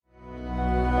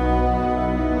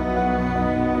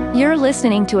You're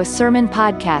listening to a sermon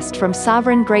podcast from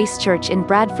Sovereign Grace Church in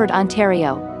Bradford,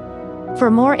 Ontario.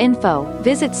 For more info,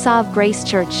 visit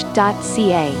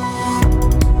sovgracechurch.ca.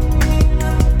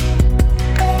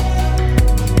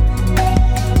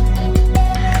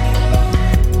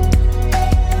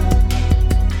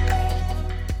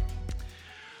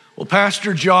 Well,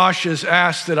 Pastor Josh has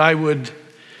asked that I would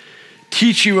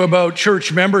teach you about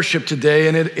church membership today,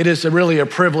 and it is really a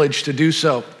privilege to do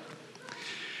so.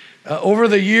 Over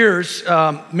the years,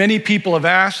 many people have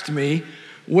asked me,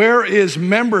 where is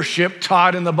membership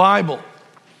taught in the Bible?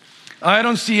 I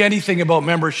don't see anything about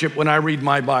membership when I read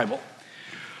my Bible.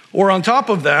 Or on top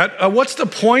of that, what's the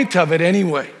point of it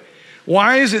anyway?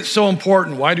 Why is it so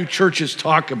important? Why do churches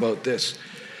talk about this?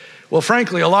 Well,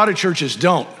 frankly, a lot of churches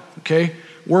don't, okay?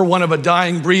 We're one of a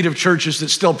dying breed of churches that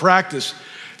still practice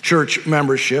church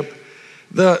membership.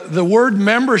 The word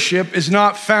membership is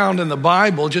not found in the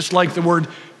Bible, just like the word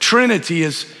Trinity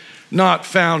is not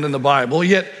found in the Bible,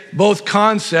 yet both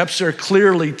concepts are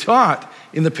clearly taught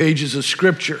in the pages of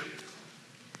Scripture.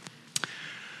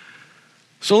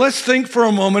 So let's think for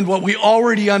a moment what we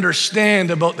already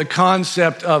understand about the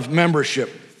concept of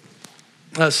membership.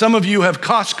 Some of you have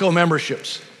Costco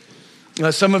memberships.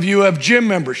 Some of you have gym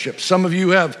memberships. Some of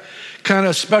you have kind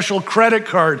of special credit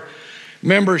card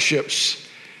memberships.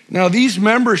 Now, these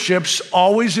memberships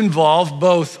always involve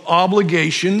both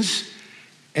obligations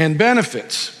and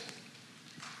benefits.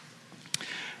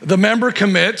 The member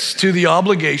commits to the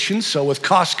obligations. So with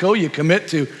Costco, you commit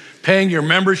to paying your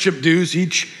membership dues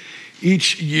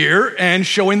each year and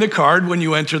showing the card when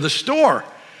you enter the store.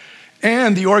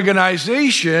 And the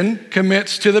organization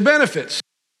commits to the benefits.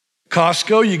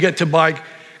 Costco, you get to buy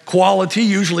quality,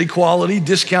 usually quality,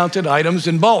 discounted items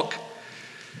in bulk.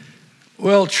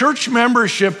 Well, church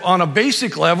membership on a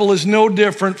basic level is no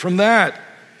different from that.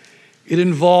 It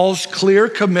involves clear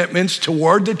commitments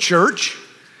toward the church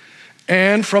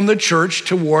and from the church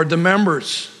toward the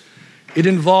members. It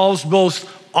involves both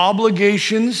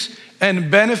obligations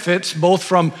and benefits, both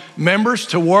from members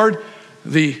toward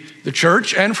the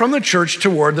church and from the church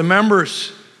toward the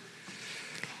members.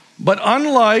 But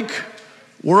unlike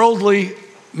worldly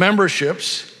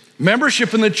memberships,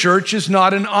 membership in the church is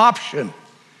not an option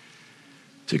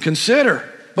to consider,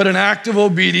 but an act of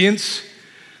obedience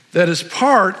that is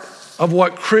part of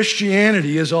what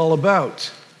Christianity is all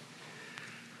about.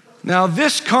 Now,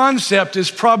 this concept is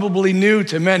probably new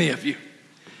to many of you,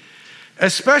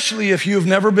 especially if you've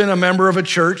never been a member of a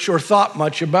church or thought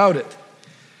much about it.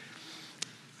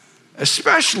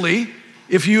 Especially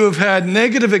if you have had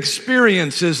negative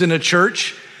experiences in a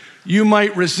church, you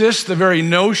might resist the very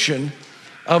notion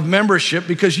of membership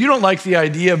because you don't like the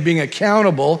idea of being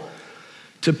accountable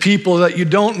to people that you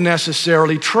don't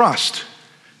necessarily trust.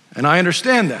 And I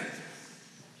understand that.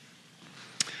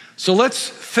 So let's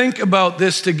think about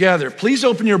this together. Please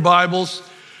open your Bibles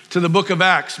to the book of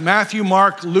Acts. Matthew,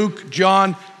 Mark, Luke,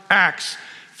 John, Acts.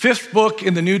 Fifth book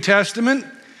in the New Testament,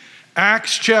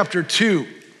 Acts chapter 2.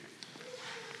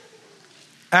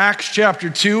 Acts chapter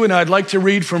 2, and I'd like to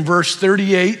read from verse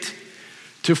 38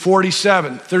 to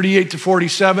 47. 38 to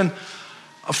 47,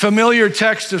 a familiar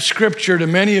text of Scripture to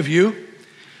many of you.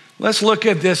 Let's look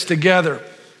at this together.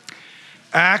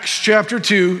 Acts chapter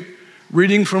 2,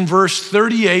 reading from verse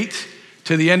 38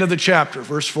 to the end of the chapter,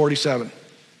 verse 47.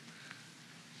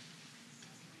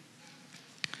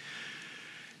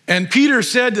 And Peter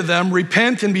said to them,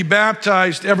 "Repent and be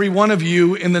baptized, every one of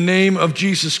you, in the name of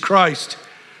Jesus Christ,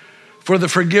 for the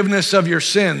forgiveness of your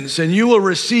sins, and you will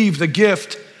receive the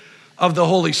gift of the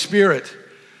Holy Spirit.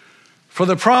 For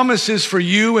the promise is for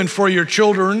you and for your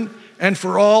children and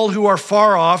for all who are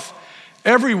far off,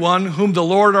 everyone whom the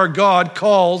Lord our God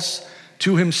calls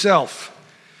to himself."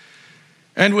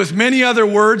 And with many other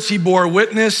words he bore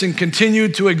witness and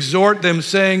continued to exhort them,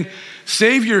 saying,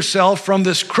 "Save yourself from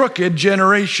this crooked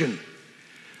generation."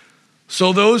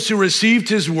 So those who received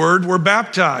his word were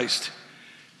baptized,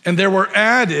 and there were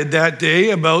added that day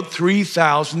about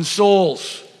 3,000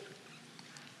 souls.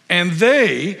 And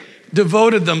they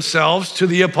devoted themselves to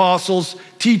the apostles'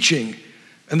 teaching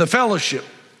and the fellowship,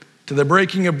 to the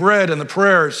breaking of bread and the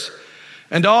prayers.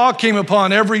 And awe came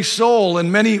upon every soul,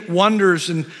 and many wonders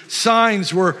and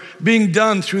signs were being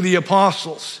done through the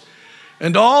apostles.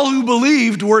 And all who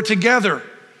believed were together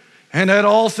and had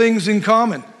all things in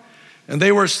common. And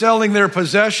they were selling their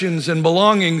possessions and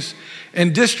belongings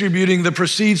and distributing the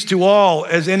proceeds to all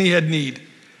as any had need.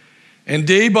 And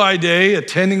day by day,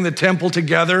 attending the temple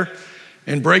together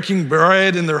and breaking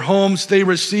bread in their homes, they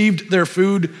received their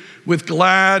food with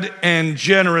glad and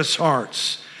generous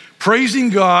hearts, praising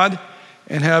God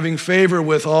and having favor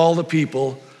with all the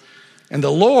people. And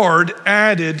the Lord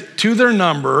added to their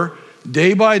number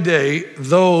day by day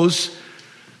those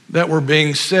that were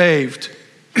being saved.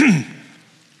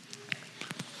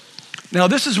 Now,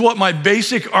 this is what my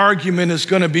basic argument is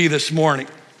going to be this morning.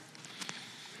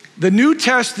 The New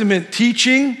Testament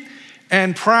teaching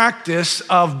and practice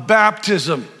of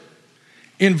baptism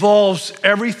involves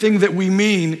everything that we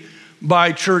mean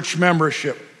by church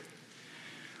membership.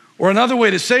 Or another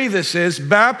way to say this is,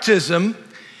 baptism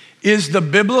is the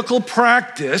biblical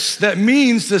practice that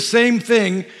means the same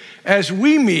thing as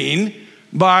we mean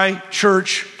by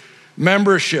church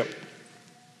membership.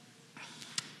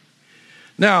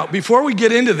 Now, before we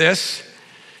get into this,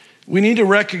 we need to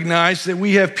recognize that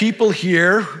we have people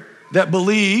here that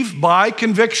believe by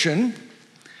conviction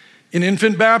in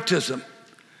infant baptism,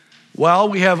 while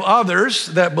we have others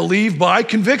that believe by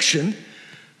conviction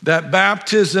that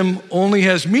baptism only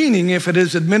has meaning if it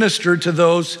is administered to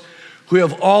those who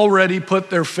have already put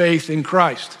their faith in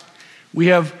Christ. We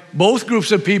have both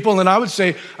groups of people, and I would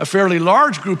say a fairly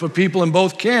large group of people in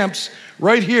both camps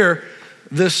right here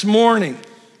this morning.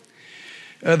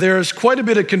 There's quite a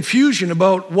bit of confusion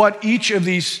about what each of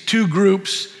these two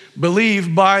groups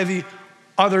believe by the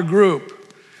other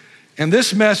group. And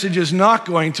this message is not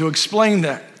going to explain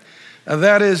that.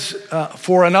 That is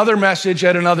for another message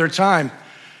at another time.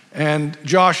 And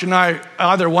Josh and I,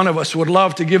 either one of us, would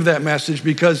love to give that message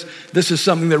because this is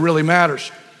something that really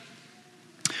matters.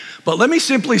 But let me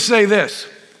simply say this.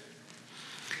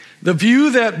 The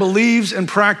view that believes and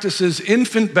practices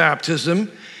infant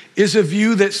baptism is a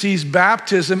view that sees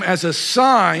baptism as a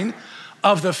sign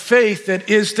of the faith that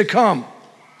is to come,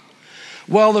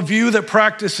 while the view that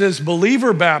practices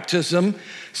believer baptism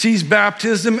sees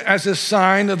baptism as a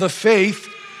sign of the faith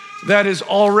that is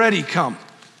already come.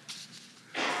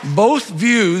 Both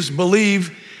views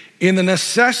believe in the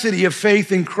necessity of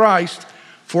faith in Christ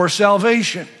for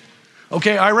salvation.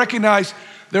 Okay, I recognize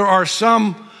there are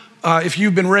some, if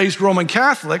you've been raised Roman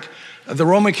Catholic, the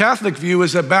Roman Catholic view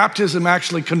is that baptism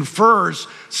actually confers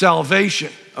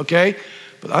salvation, okay?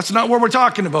 But that's not what we're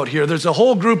talking about here. There's a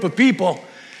whole group of people,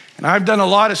 and I've done a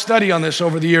lot of study on this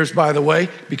over the years, by the way,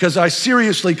 because I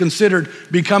seriously considered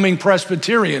becoming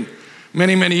Presbyterian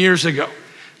many, many years ago.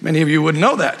 Many of you wouldn't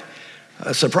know that.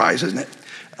 A surprise, isn't it?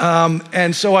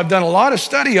 And so I've done a lot of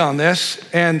study on this,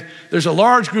 and there's a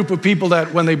large group of people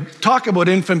that when they talk about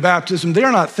infant baptism,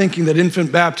 they're not thinking that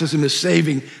infant baptism is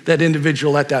saving that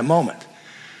individual at that moment.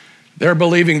 They're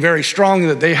believing very strongly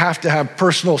that they have to have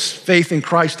personal faith in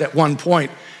Christ at one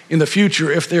point in the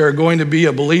future if they are going to be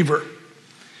a believer.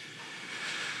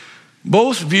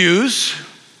 Both views,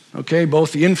 okay,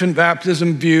 both the infant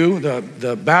baptism view,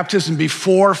 the baptism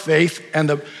before faith, and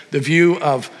the view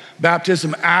of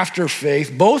baptism after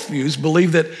faith, both views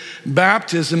believe that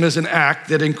baptism is an act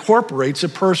that incorporates a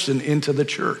person into the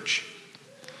church.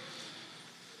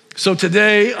 So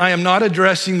today, I am not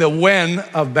addressing the when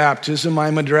of baptism,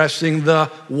 I'm addressing the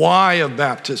why of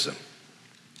baptism.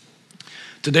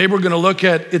 Today, we're going to look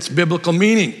at its biblical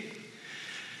meaning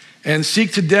and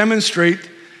seek to demonstrate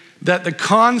that the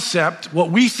concept,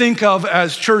 what we think of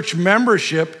as church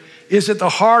membership, is at the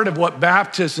heart of what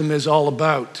baptism is all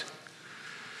about.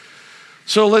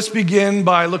 So let's begin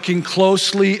by looking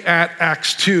closely at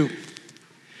Acts 2.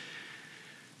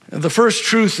 The first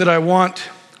truth that I want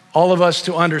all of us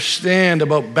to understand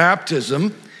about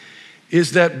baptism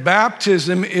is that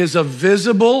baptism is a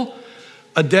visible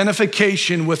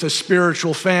identification with a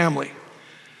spiritual family.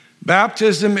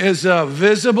 Baptism is a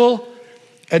visible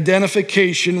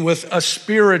identification with a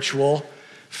spiritual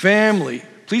family.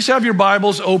 Please have your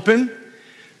Bibles open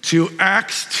to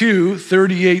Acts 2,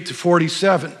 38 to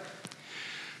 47.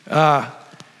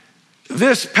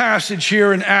 This passage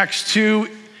here in Acts 2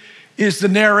 is the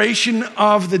narration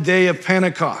of the day of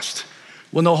Pentecost,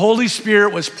 when the Holy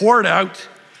Spirit was poured out,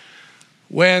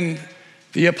 when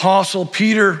the Apostle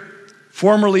Peter,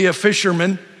 formerly a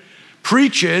fisherman,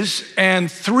 preaches,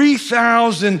 and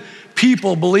 3,000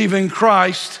 people believe in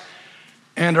Christ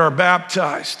and are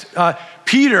baptized.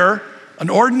 Peter, an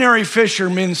ordinary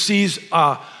fisherman, sees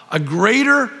a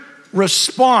greater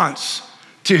response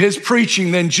to his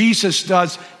preaching than Jesus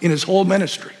does in his whole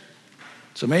ministry.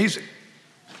 It's amazing.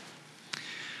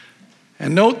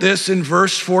 And note this in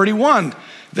verse 41,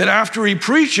 that after he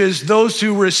preaches, those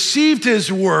who received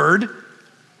his word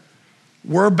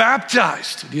were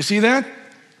baptized. Do you see that?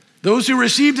 Those who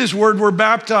received his word were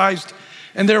baptized,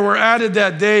 and there were added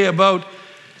that day about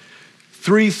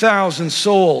 3,000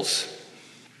 souls.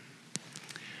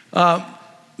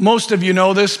 Most of you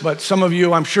know this, but some of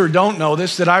you I'm sure don't know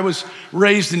this, that I was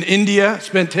raised in India,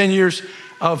 spent 10 years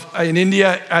in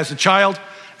India as a child,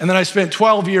 and then I spent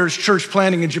 12 years church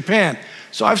planting in Japan.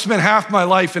 So I've spent half my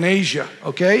life in Asia,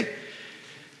 okay?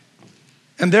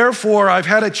 And therefore, I've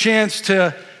had a chance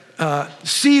to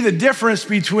see the difference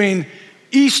between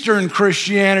Eastern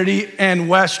Christianity and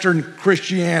Western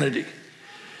Christianity.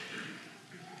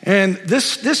 And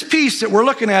this piece that we're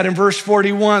looking at in verse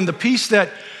 41, the piece that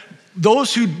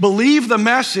those who believe the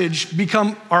message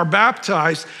are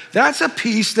baptized, that's a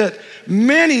piece that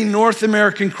many North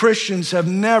American Christians have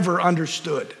never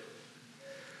understood.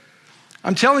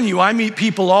 I'm telling you, I meet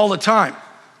people all the time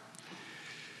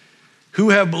who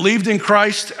have believed in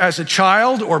Christ as a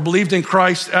child or believed in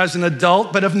Christ as an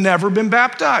adult, but have never been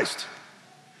baptized.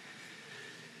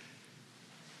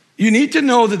 You need to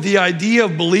know that the idea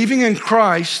of believing in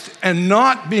Christ and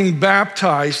not being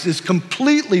baptized is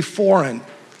completely foreign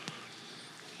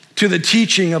to the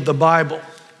teaching of the Bible.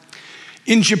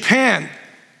 In Japan,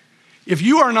 if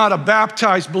you are not a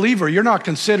baptized believer, you're not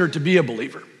considered to be a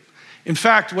believer. In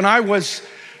fact, when I was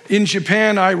in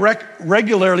Japan, I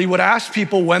regularly would ask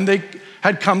people when they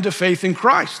had come to faith in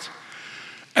Christ.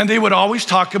 And they would always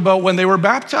talk about when they were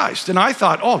baptized. And I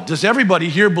thought, oh, does everybody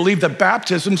here believe that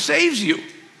baptism saves you?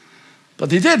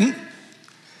 But they didn't.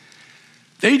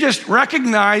 They just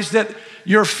recognized that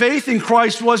your faith in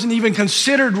Christ wasn't even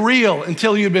considered real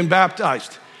until you'd been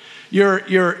baptized.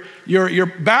 Your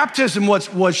baptism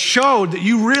was showed that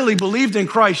you really believed in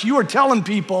Christ. You were telling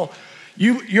people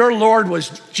your Lord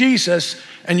was Jesus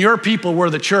and your people were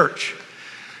the church.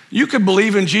 You could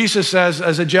believe in Jesus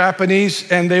as a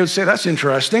Japanese and they would say, that's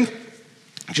interesting.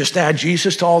 Just add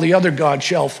Jesus to all the other God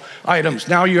shelf items.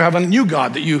 Now you have a new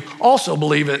God that you also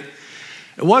believe in.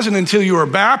 It wasn't until you were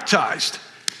baptized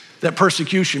that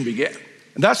persecution began.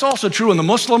 And that's also true in the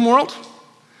Muslim world.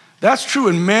 That's true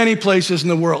in many places in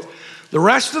the world. The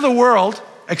rest of the world,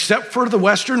 except for the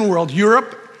Western world,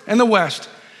 Europe and the West,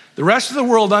 the rest of the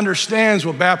world understands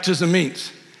what baptism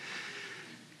means.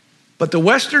 But the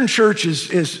Western church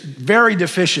is very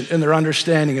deficient in their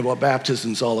understanding of what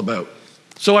baptism is all about.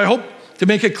 So I hope to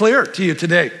make it clear to you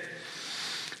today.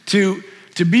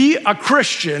 To be a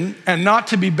Christian and not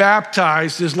to be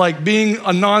baptized is like being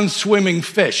a non-swimming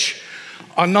fish,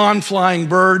 a non-flying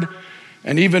bird,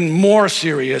 and even more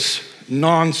serious,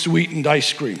 non-sweetened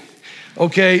ice cream.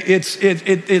 Okay, it's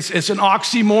an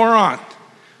oxymoron,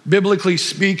 biblically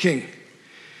speaking.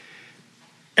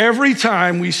 Every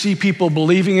time we see people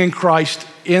believing in Christ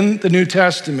in the New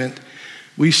Testament,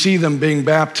 we see them being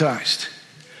baptized.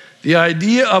 The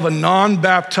idea of a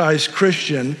non-baptized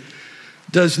Christian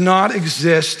does not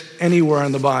exist anywhere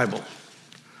in the Bible.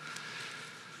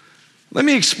 Let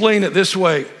me explain it this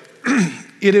way.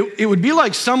 It would be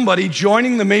like somebody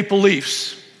joining the Maple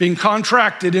Leafs, being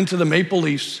contracted into the Maple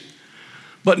Leafs,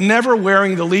 but never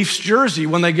wearing the Leafs jersey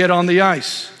when they get on the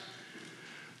ice.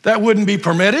 That wouldn't be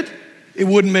permitted. It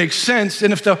wouldn't make sense.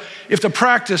 And if the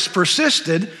practice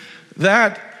persisted,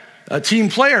 that team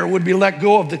player would be let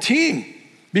go of the team.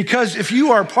 Because if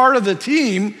you are part of the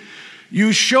team,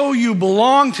 you show you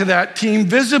belong to that team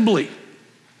visibly.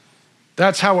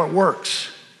 That's how it works.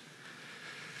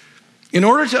 In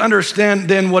order to understand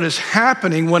then what is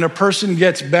happening when a person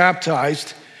gets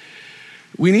baptized,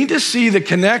 we need to see the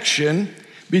connection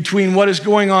between what is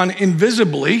going on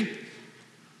invisibly.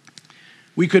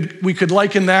 We could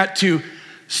liken that to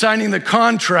signing the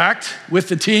contract with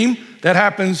the team. That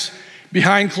happens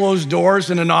behind closed doors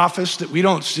in an office that we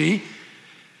don't see.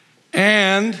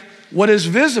 And what is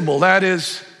visible, that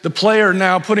is the player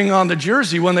now putting on the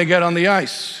jersey when they get on the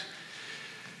ice.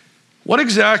 What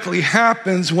exactly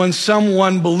happens when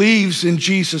someone believes in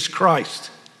Jesus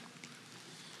Christ?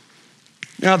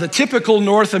 Now, the typical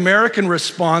North American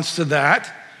response to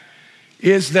that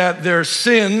is that their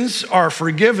sins are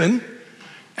forgiven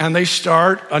and they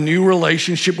start a new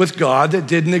relationship with God that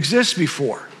didn't exist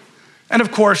before. And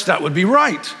of course, that would be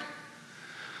right.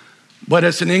 But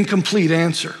it's an incomplete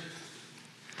answer.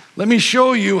 Let me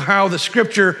show you how the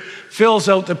scripture fills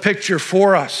out the picture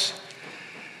for us.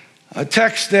 A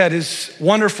text that is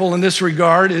wonderful in this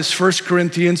regard is 1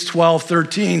 Corinthians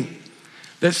 12:13,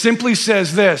 that simply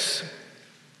says this: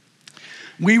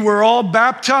 we were all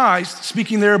baptized,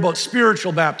 speaking there about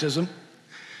spiritual baptism,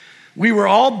 we were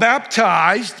all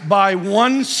baptized by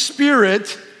one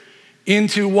Spirit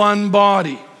into one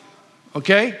body.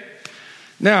 Okay?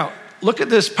 Now, look at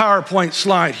this PowerPoint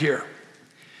slide here.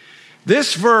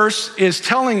 This verse is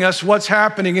telling us what's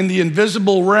happening in the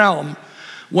invisible realm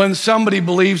when somebody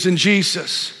believes in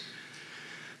Jesus.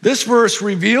 This verse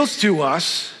reveals to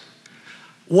us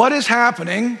what is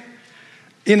happening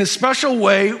in a special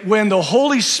way when the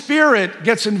Holy Spirit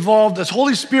gets involved. This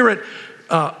Holy Spirit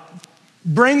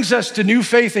brings us to new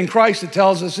faith in Christ. It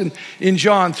tells us in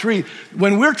John 3.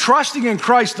 When we're trusting in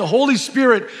Christ, the Holy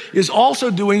Spirit is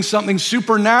also doing something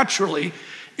supernaturally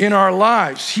in our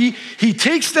lives. He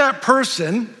takes that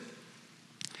person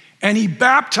and he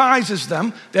baptizes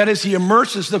them. That is, he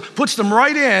immerses them, puts them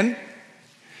right in,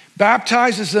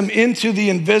 baptizes them into the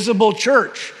invisible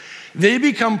church. They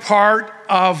become part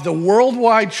of the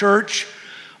worldwide church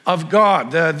of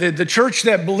God, the church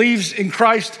that believes in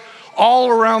Christ all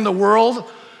around the world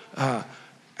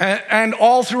and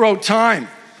all throughout time.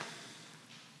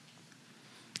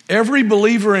 Every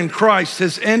believer in Christ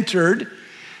has entered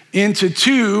into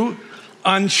two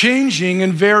unchanging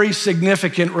and very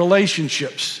significant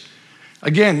relationships.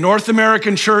 Again, North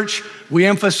American church, we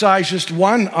emphasize just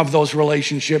one of those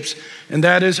relationships, and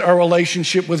that is our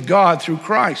relationship with God through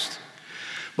Christ.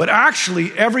 But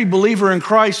actually, every believer in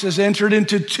Christ has entered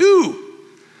into two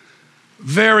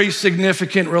very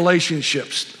significant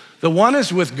relationships. The one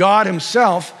is with God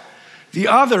himself, the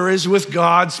other is with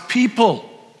God's people.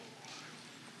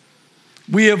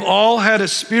 We have all had a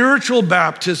spiritual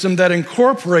baptism that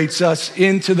incorporates us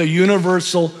into the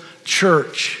universal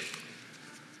church.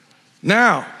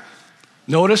 Now,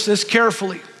 notice this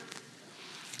carefully,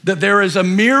 that there is a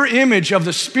mirror image of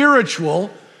the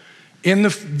spiritual in the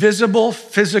visible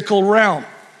physical realm.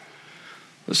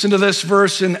 Listen to this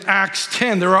verse in Acts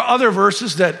 10. There are other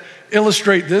verses that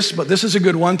illustrate this, but this is a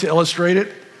good one to illustrate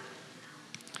it.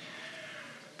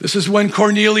 This is when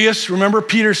Cornelius, remember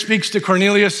Peter speaks to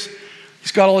Cornelius.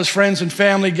 He's got all his friends and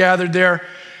family gathered there.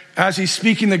 As he's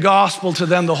speaking the gospel to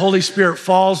them, the Holy Spirit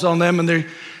falls on them and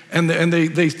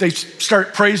they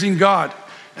start praising God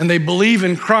and they believe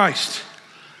in Christ.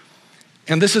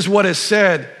 And this is what is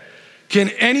said: can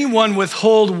anyone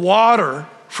withhold water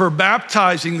for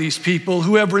baptizing these people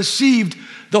who have received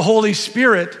the Holy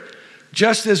Spirit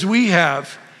just as we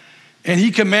have? And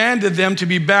he commanded them to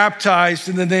be baptized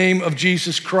in the name of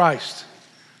Jesus Christ.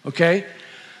 Okay?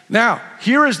 Now,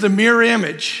 here is the mirror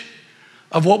image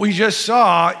of what we just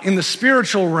saw in the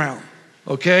spiritual realm.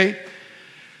 Okay?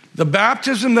 The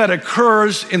baptism that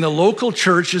occurs in the local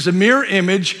church is a mirror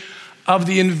image of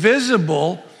the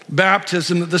invisible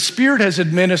baptism that the Spirit has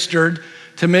administered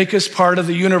to make us part of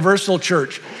the universal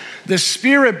church. The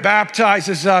Spirit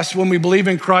baptizes us when we believe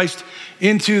in Christ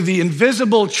into the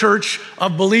invisible church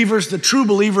of believers, the true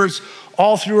believers,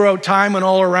 all throughout time and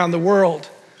all around the world.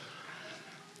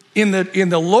 In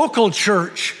the local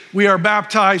church, we are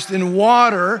baptized in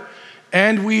water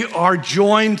and we are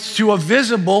joined to a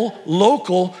visible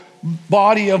local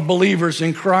body of believers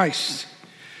in Christ.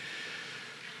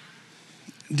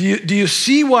 Do you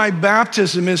see why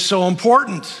baptism is so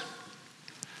important?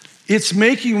 It's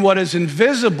making what is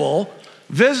invisible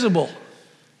visible.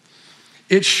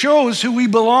 It shows who we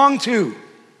belong to.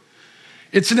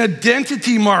 It's an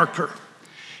identity marker.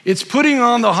 It's putting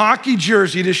on the hockey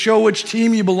jersey to show which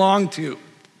team you belong to.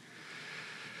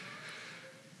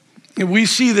 And we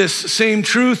see this same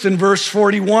truth in verse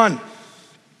 41.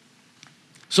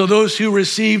 So those who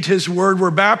received his word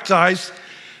were baptized,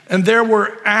 and there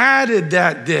were added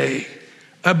that day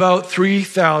about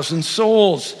 3,000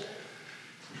 souls.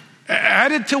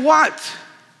 Added to what?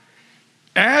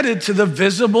 Added to the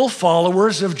visible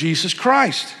followers of Jesus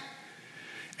Christ.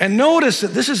 And notice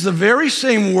that this is the very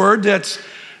same word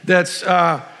that's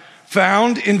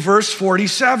found in verse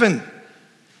 47.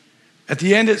 At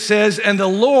the end it says, and the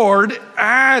Lord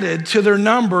added to their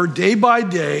number day by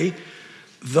day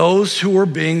those who were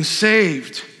being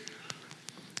saved.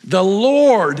 The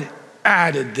Lord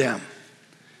added them.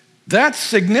 That's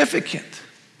significant,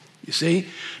 you see,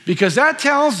 because that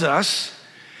tells us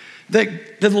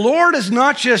that the Lord is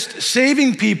not just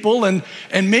saving people and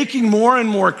making more and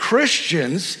more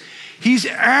Christians. He's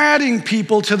adding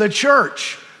people to the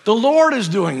church. The Lord is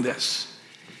doing this.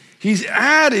 He's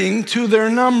adding to their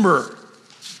number.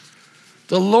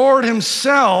 The Lord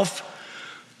himself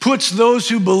puts those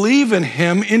who believe in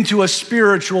him into a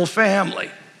spiritual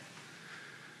family.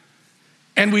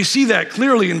 And we see that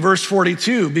clearly in verse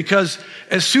 42, because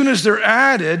as soon as they're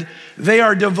added, they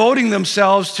are devoting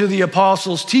themselves to the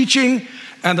apostles' teaching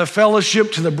and the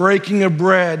fellowship, to the breaking of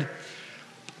bread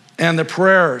and the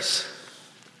prayers.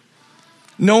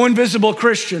 No invisible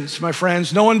Christians, my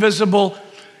friends, no invisible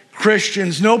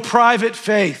Christians, no private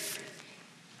faith.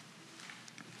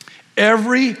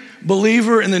 Every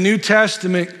believer in the New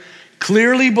Testament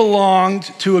clearly belonged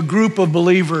to a group of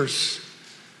believers.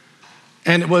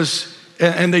 And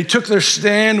they took their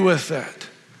stand with that.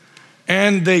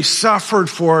 And they suffered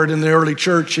for it in the early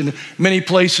church in many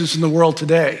places in the world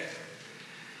today.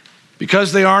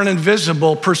 Because they aren't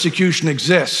invisible, persecution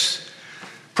exists.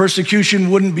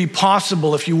 Persecution wouldn't be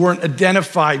possible if you weren't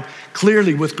identified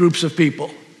clearly with groups of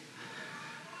people.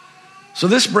 So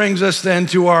this brings us then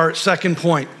to our second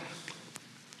point.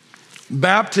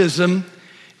 Baptism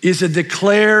is a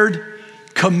declared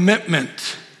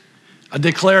commitment. A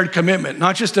declared commitment,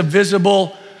 not just a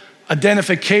visible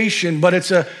identification, but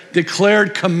it's a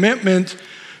declared commitment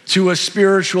to a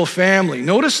spiritual family.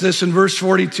 Notice this in verse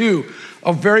 42,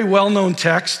 a very well-known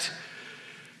text.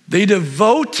 They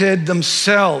devoted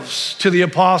themselves to the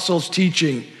apostles'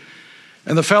 teaching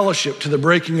and the fellowship, to the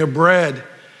breaking of bread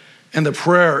and the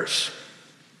prayers.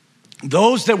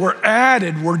 Those that were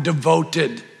added were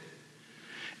devoted.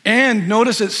 And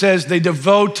notice it says they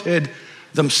devoted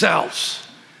themselves.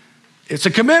 It's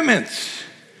a commitment.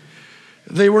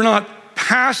 They were not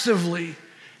passively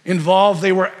involved,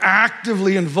 they were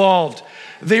actively involved.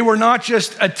 They were not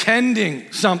just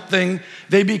attending something,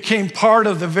 they became part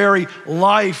of the very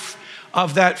life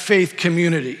of that faith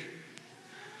community.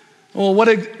 Well, what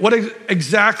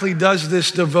exactly does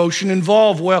this devotion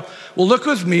involve? Well, look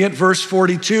with me at verse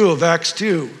 42 of Acts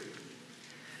 2.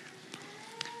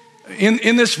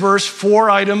 In this verse, 4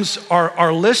 items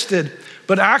are listed,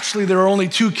 but actually there are only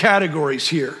 2 categories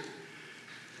here.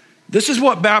 This is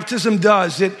what baptism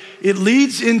does. It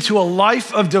leads into a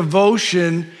life of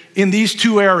devotion in these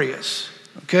 2 areas,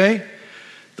 okay?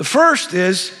 The first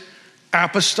is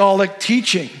apostolic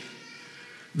teaching.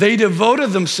 They devoted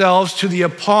themselves to the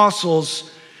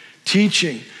apostles'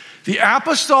 teaching. The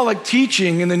apostolic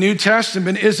teaching in the New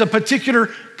Testament is a particular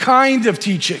kind of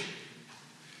teaching.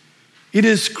 It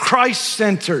is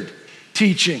Christ-centered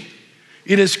teaching.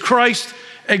 It is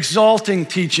Christ-exalting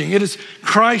teaching. It is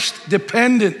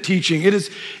Christ-dependent teaching. It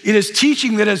is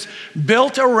teaching that is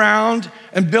built around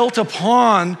and built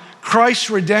upon Christ's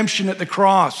redemption at the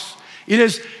cross. It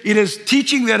is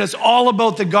teaching that is all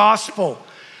about the gospel,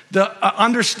 the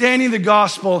understanding the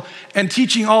gospel and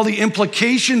teaching all the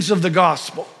implications of the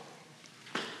gospel.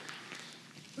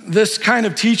 This kind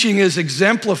of teaching is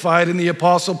exemplified in the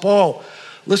Apostle Paul.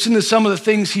 Listen to some of the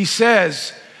things he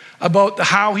says about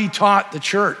how he taught the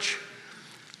church.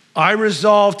 I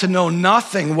resolved to know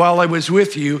nothing while I was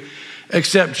with you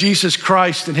except Jesus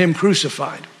Christ and him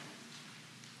crucified.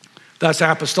 That's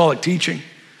apostolic teaching.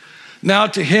 Now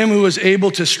to him who is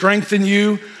able to strengthen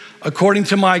you according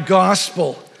to my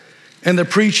gospel and the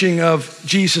preaching of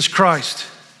Jesus Christ.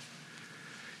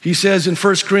 He says in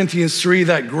 1 Corinthians 3,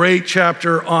 that great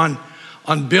chapter on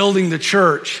building the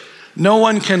church, no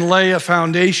one can lay a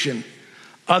foundation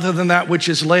other than that which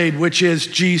is laid, which is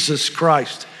Jesus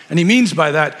Christ. And he means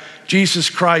by that, Jesus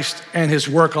Christ and his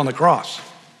work on the cross.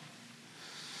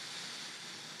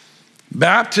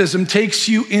 Baptism takes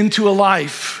you into a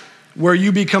life where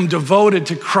you become devoted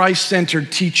to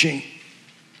Christ-centered teaching.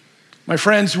 My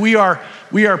friends, we are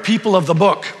people of the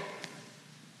book.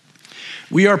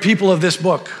 We are people of this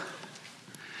book.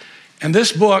 And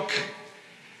this book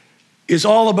is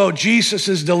all about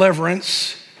Jesus'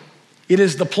 deliverance. It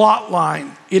is the plot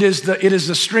line. It is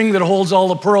the string that holds all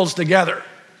the pearls together.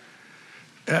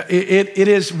 It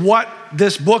is what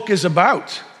this book is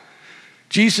about.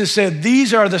 Jesus said,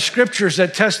 these are the scriptures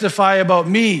that testify about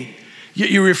me, yet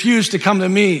you refuse to come to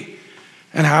me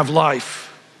and have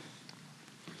life.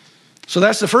 So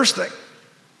that's the first thing.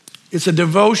 It's a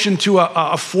devotion to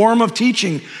a form of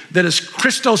teaching that is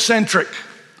Christocentric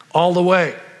all the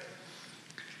way.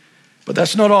 But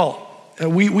that's not all.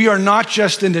 We are not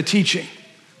just into teaching.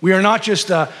 We are not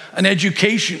just an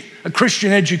education, a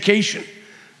Christian education,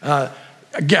 a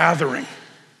gathering.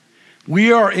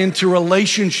 We are into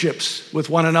relationships with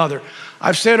one another.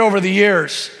 I've said over the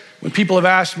years, when people have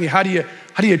asked me, how do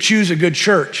you choose a good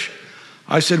church?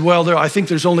 I said, well, I think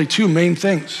there's only 2 main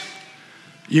things.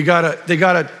 They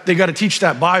gotta teach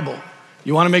that Bible.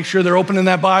 You want to make sure they're opening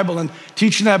that Bible and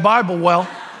teaching that Bible well,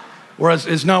 whereas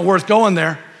it's not worth going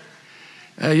there.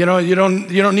 You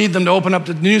don't need them to open up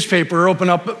the newspaper or open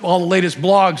up all the latest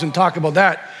blogs and talk about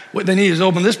that. What they need is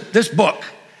open this book.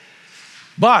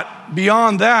 But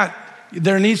beyond that,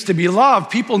 there needs to be love.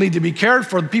 People need to be cared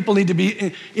for. People need to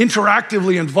be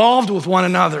interactively involved with one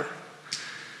another.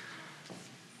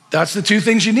 That's the 2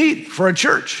 things you need for a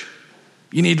church.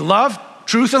 You need love,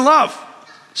 truth and love.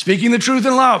 Speaking the truth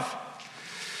in love.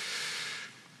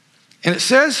 And it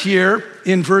says here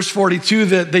in verse 42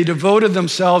 that they devoted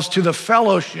themselves to the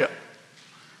fellowship.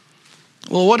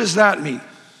 Well, what does that mean?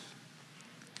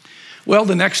 Well,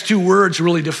 the next 2 words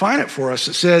really define it for us.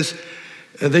 It says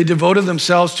they devoted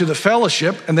themselves to the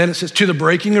fellowship, and then it says to the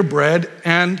breaking of bread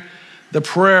and the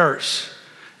prayers.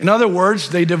 In other words,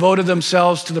 they devoted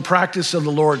themselves to the practice of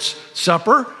the Lord's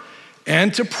Supper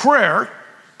and to prayer,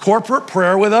 corporate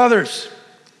prayer with others.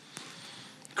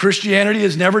 Christianity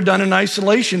is never done in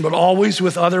isolation, but always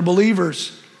with other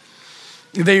believers.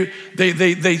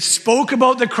 They spoke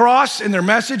about the cross in their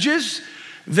messages.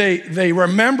 They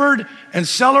remembered and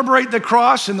celebrate the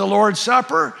cross in the Lord's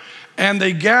Supper, and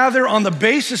they gather on the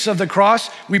basis of the cross.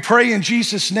 We pray in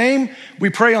Jesus' name. We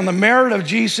pray on the merit of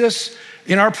Jesus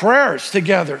in our prayers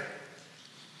together.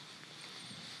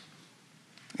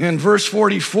 And verse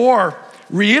 44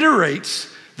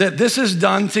 reiterates that this is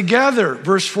done together.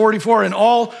 Verse 44, and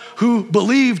all who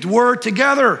believed were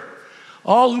together.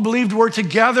 All who believed were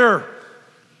together.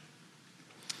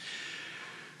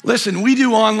 Listen, we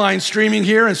do online streaming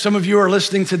here, and some of you are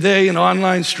listening today in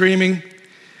online streaming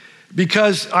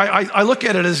because I look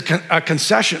at it as a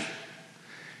concession.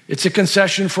 It's a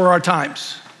concession for our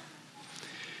times.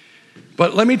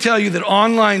 But let me tell you that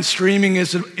online streaming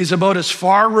is about as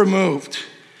far removed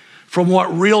from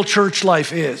what real church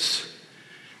life is.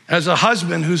 As a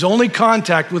husband whose only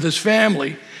contact with his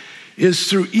family is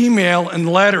through email and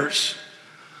letters,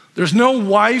 there's no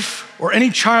wife or any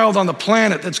child on the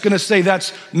planet that's going to say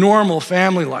that's normal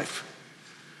family life.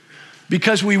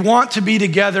 Because we want to be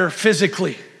together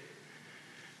physically.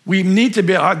 We need to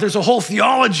be, there's a whole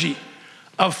theology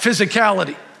of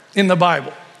physicality in the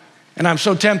Bible. And I'm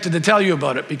so tempted to tell you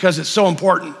about it because it's so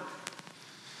important.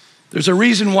 There's a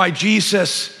reason why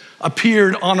Jesus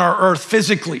appeared on our earth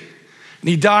physically. And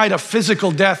he died a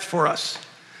physical death for us.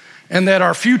 And that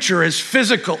our future is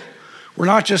physical. We're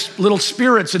not just little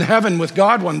spirits in heaven with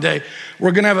God one day.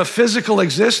 We're going to have a physical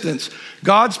existence.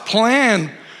 God's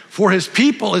plan for his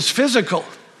people is physical.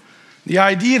 The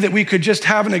idea that we could just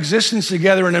have an existence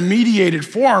together in a mediated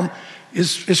form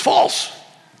is false.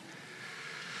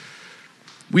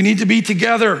 We need to be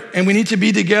together, and we need to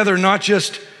be together not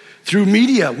just through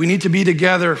media. We need to be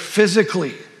together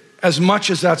physically as much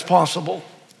as that's possible.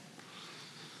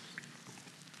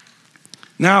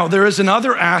 Now, there is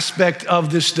another aspect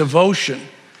of this devotion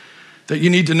that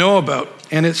you need to know about,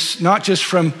 and it's not just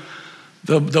from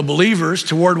the believers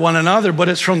toward one another, but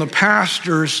it's from the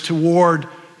pastors toward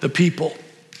the people.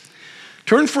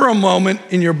 Turn for a moment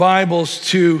in your Bibles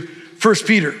to 1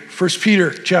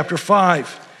 Peter chapter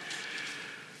 5.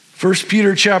 1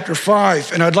 Peter chapter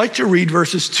 5, and I'd like to read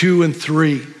verses 2 and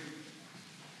 3.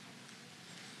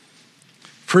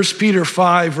 1 Peter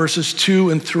 5, verses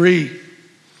 2 and 3.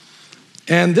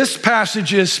 And this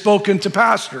passage is spoken to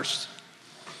pastors.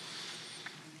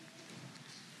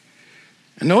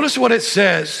 And notice what it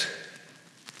says.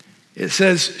 It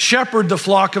says, shepherd the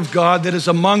flock of God that is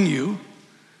among you,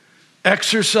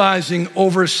 exercising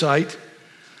oversight,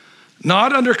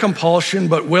 not under compulsion,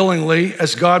 but willingly,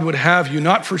 as God would have you,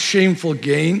 not for shameful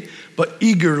gain, but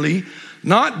eagerly,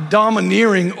 not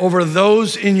domineering over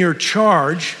those in your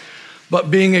charge,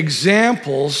 but being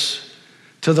examples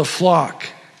to the flock.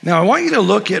 Now, I want you to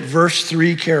look at verse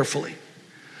 3 carefully.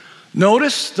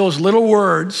 Notice those little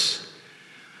words,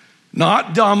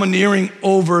 not domineering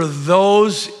over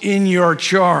those in your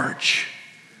charge.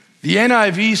 The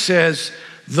NIV says,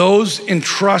 those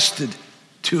entrusted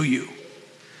to you.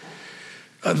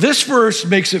 This verse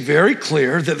makes it very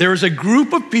clear that there is a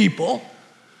group of people,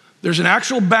 there's an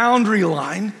actual boundary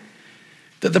line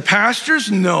that the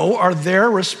pastors know are their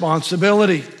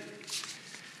responsibility.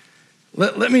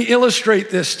 Let me illustrate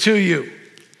this to you.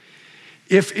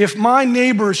 If my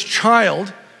neighbor's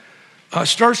child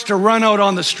starts to run out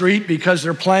on the street because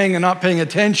they're playing and not paying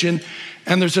attention,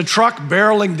 and there's a truck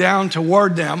barreling down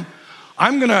toward them,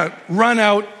 I'm going to run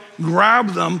out, grab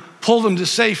them, pull them to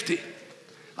safety.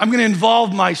 I'm going to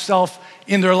involve myself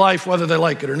in their life, whether they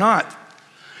like it or not.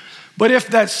 But if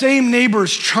that same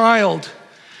neighbor's child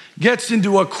gets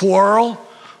into a quarrel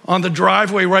on the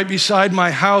driveway right beside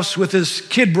my house with his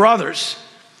kid brothers,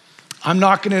 I'm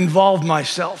not going to involve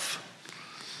myself,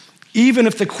 even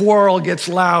if the quarrel gets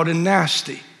loud and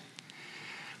nasty.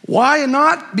 Why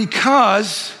not?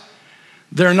 Because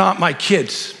they're not my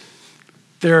kids.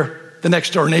 They're the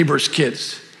next door neighbor's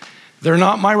kids. They're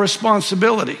not my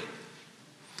responsibility.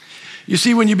 You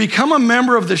see, when you become a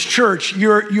member of this church,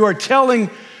 you are telling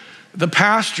the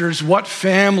pastors what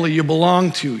family you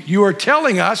belong to. You are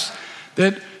telling us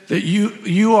that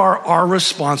you are our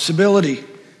responsibility.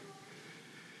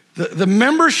 The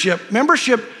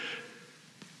membership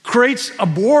creates a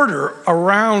border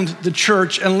around the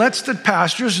church and lets the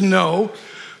pastors know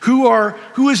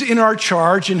who is in our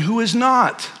charge and who is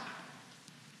not.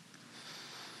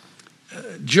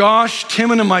 Josh,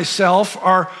 Timon, and myself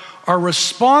are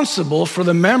responsible for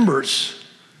the members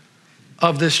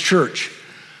of this church.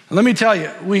 And let me tell you,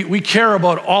 we care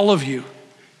about all of you,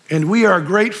 and we are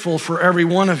grateful for every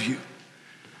one of you.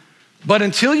 But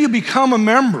until you become a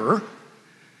member,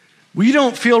 we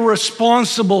don't feel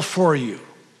responsible for you.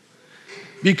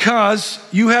 because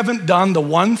you haven't done the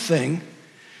one thing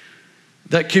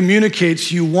that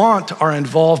communicates you want our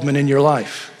involvement in your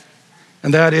life,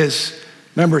 and that is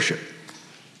membership.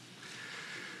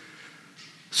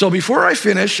 So before I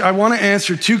finish, I want to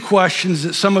answer two questions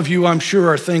that some of you, I'm sure,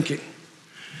 are thinking.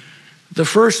 The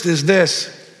first is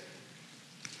this: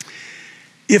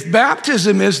 if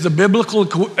baptism is the biblical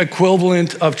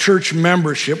equivalent of church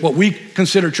membership, what we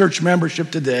consider church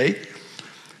membership today,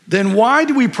 then why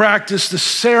do we practice the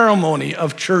ceremony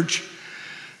of church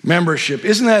membership?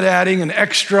 Isn't that adding an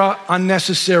extra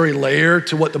unnecessary layer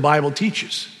to what the Bible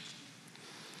teaches?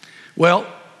 Well,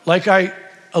 like I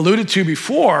alluded to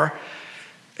before,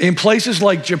 in places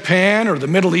like Japan or the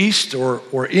Middle East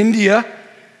or India,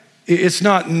 it's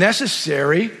not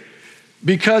necessary,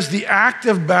 because the act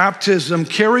of baptism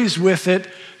carries with it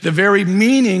the very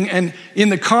meaning and in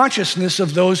the consciousness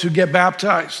of those who get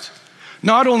baptized.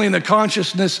 Not only in the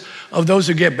consciousness of those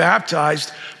who get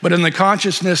baptized, but in the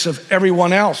consciousness of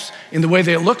everyone else, in the way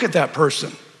they look at that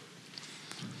person.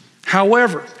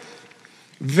 However,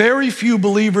 very few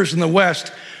believers in the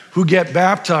West who get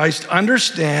baptized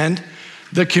understand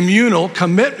the communal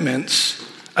commitments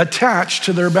attached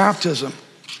to their baptism.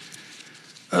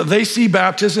 They see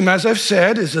baptism, as I've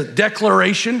said, as a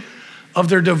declaration of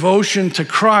their devotion to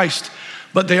Christ,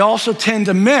 but they also tend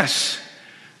to miss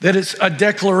that it's a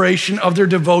declaration of their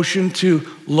devotion to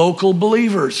local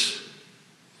believers.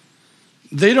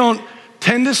 They don't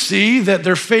tend to see that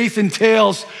their faith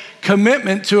entails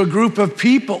commitment to a group of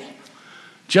people,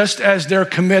 just as they're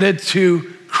committed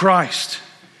to Christ.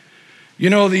 You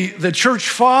know, the church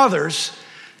fathers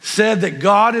said that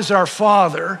God is our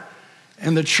Father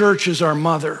and the church is our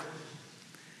mother.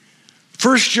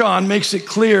 1 John makes it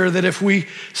clear that if we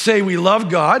say we love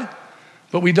God,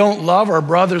 but we don't love our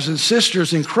brothers and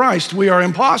sisters in Christ, we are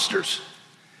imposters,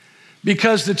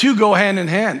 because the two go hand in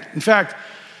hand. In fact,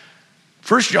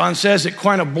 1 John says it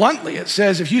kind of bluntly. It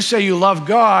says, if you say you love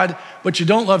God, but you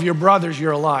don't love your brothers,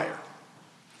 you're a liar.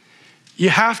 You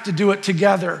have to do it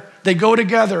together. They go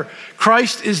together.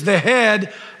 Christ is the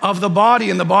head of the body,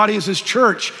 and the body is his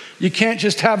church. You can't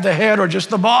just have the head or just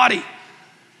the body.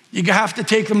 You have to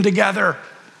take them together.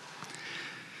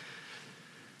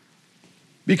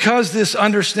 Because this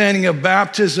understanding of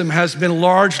baptism has been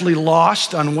largely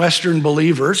lost on Western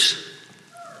believers,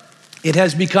 it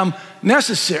has become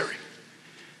necessary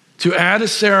to add a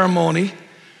ceremony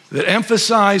that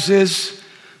emphasizes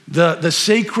the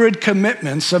sacred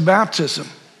commitments of baptism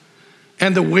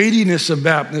and the weightiness of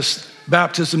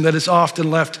baptism that is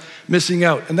often left missing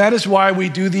out. And that is why we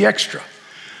do the extra.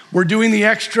 We're doing the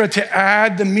extra to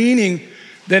add the meaning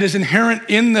that is inherent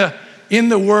in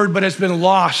the word, but has been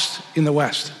lost in the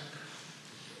West.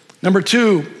 Number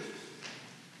two,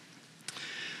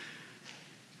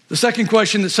 the second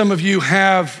question that some of you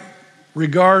have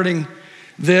regarding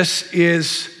this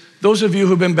is, those of you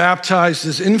who've been baptized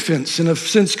as infants and have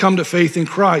since come to faith in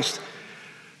Christ,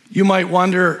 you might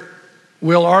wonder,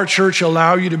 will our church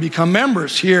allow you to become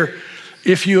members here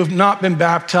if you have not been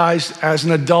baptized as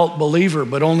an adult believer,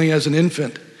 but only as an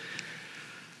infant?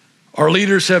 Our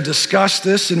leaders have discussed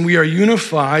this, and we are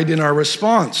unified in our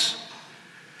response.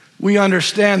 We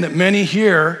understand that many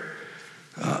here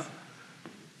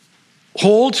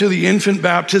hold to the infant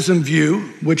baptism view,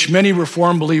 which many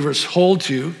Reformed believers hold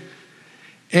to,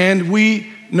 and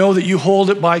we know that you hold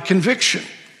it by conviction.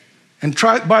 And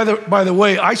by the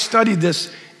way, I studied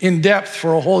this in depth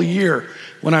for a whole year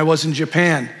when I was in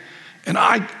Japan, and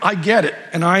I get it,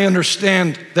 and I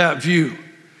understand that view.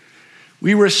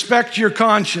 We respect your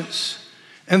conscience,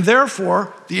 and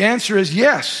therefore the answer is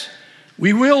yes,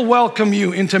 we will welcome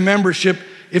you into membership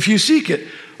if you seek it.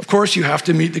 Of course, you have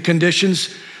to meet the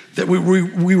conditions that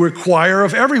we require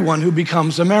of everyone who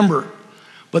becomes a member,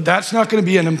 but that's not going to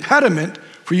be an impediment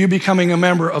for you becoming a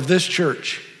member of this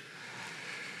church.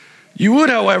 You would,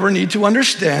 however, need to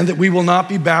understand that we will not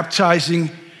be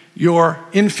baptizing your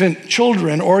infant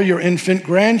children or your infant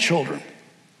grandchildren.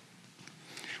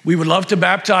 We would love to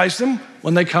baptize them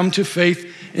when they come to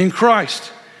faith in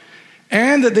Christ,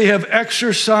 and that they have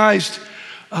exercised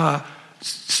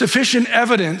sufficient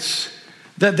evidence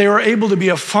that they are able to be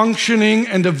a functioning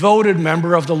and devoted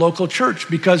member of the local church,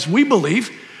 because we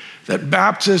believe that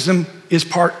baptism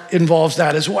involves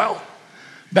that as well.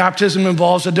 Baptism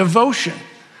involves a devotion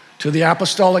to the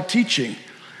apostolic teaching,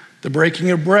 the breaking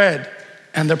of bread,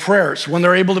 and the prayers. When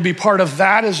they're able to be part of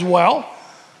that as well,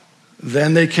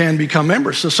 then they can become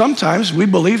members. So sometimes we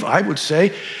believe, I would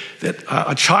say, that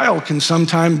a child can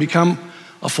sometime become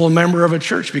a full member of a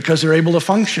church because they're able to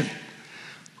function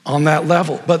on that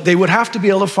level. But they would have to be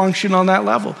able to function on that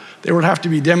level. There would have to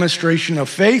be demonstration of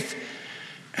faith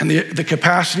and the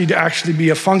capacity to actually be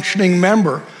a functioning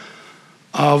member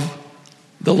of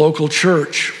the local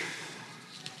church.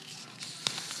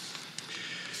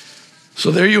 So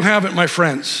there you have it, my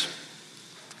friends.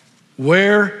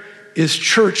 Where is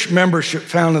church membership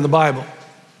found in the Bible?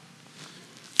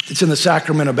 It's in the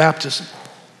sacrament of baptism.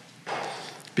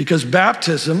 Because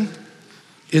baptism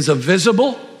is a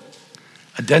visible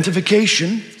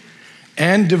identification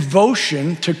and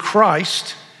devotion to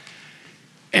Christ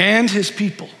and his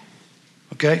people.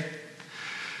 Okay?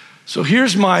 So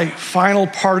here's my final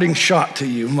parting shot to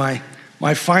you, my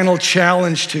final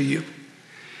challenge to you.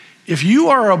 If you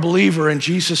are a believer in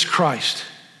Jesus Christ,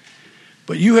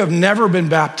 but you have never been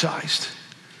baptized,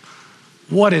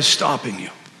 what is stopping you?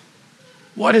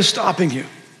 What is stopping you?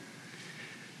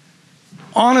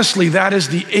 Honestly, that is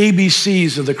the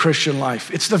ABCs of the Christian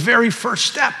life. It's the very first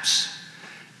steps.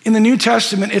 In the New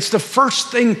Testament, it's the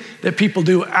first thing that people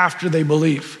do after they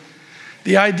believe.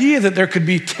 The idea that there could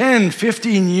be 10,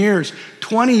 15 years,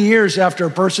 20 years after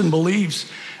a person believes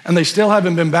and they still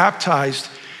haven't been baptized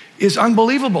is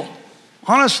unbelievable.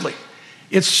 Honestly,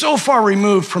 it's so far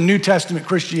removed from New Testament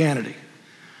Christianity.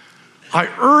 I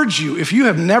urge you, if you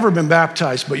have never been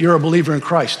baptized, but you're a believer in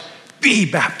Christ, be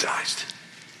baptized.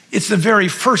 It's the very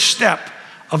first step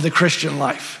of the Christian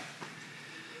life.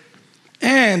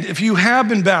 And if you have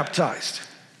been baptized,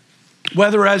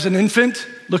 whether as an infant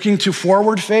looking to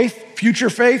forward faith, future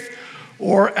faith,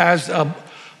 or as a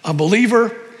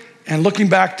believer and looking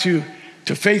back to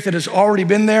faith that has already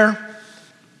been there,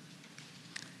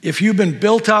 if you've been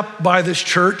built up by this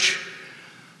church,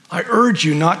 I urge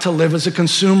you not to live as a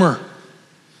consumer,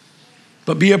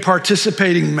 but be a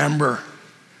participating member.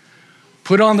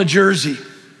 Put on the jersey.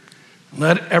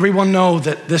 Let everyone know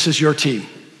that this is your team.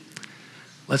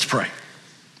 Let's pray.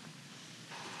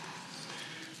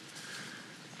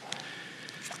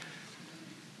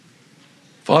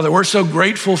 Father, we're so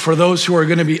grateful for those who are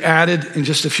going to be added in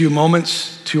just a few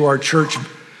moments to our church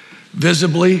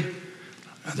visibly.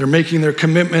 They're making their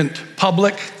commitment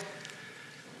public.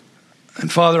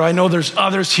 And Father, I know there's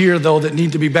others here, though, that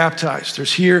need to be baptized.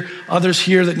 There's others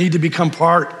here that need to become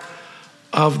part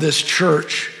of this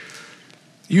church.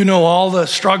 You know all the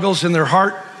struggles in their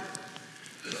heart,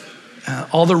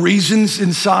 all the reasons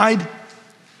inside,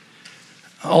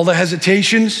 all the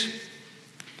hesitations.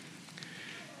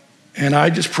 And I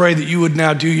just pray that you would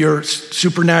now do your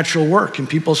supernatural work in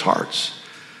people's hearts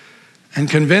and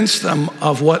convince them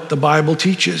of what the Bible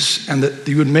teaches, and that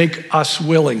you would make us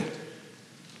willing.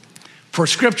 For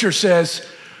Scripture says,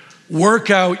 work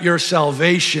out your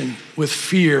salvation with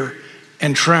fear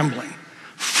and trembling.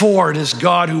 For it is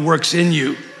God who works in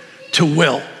you to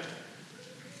will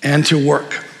and to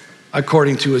work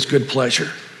according to his good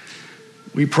pleasure.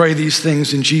 We pray these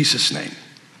things in Jesus' name.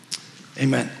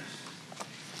 Amen.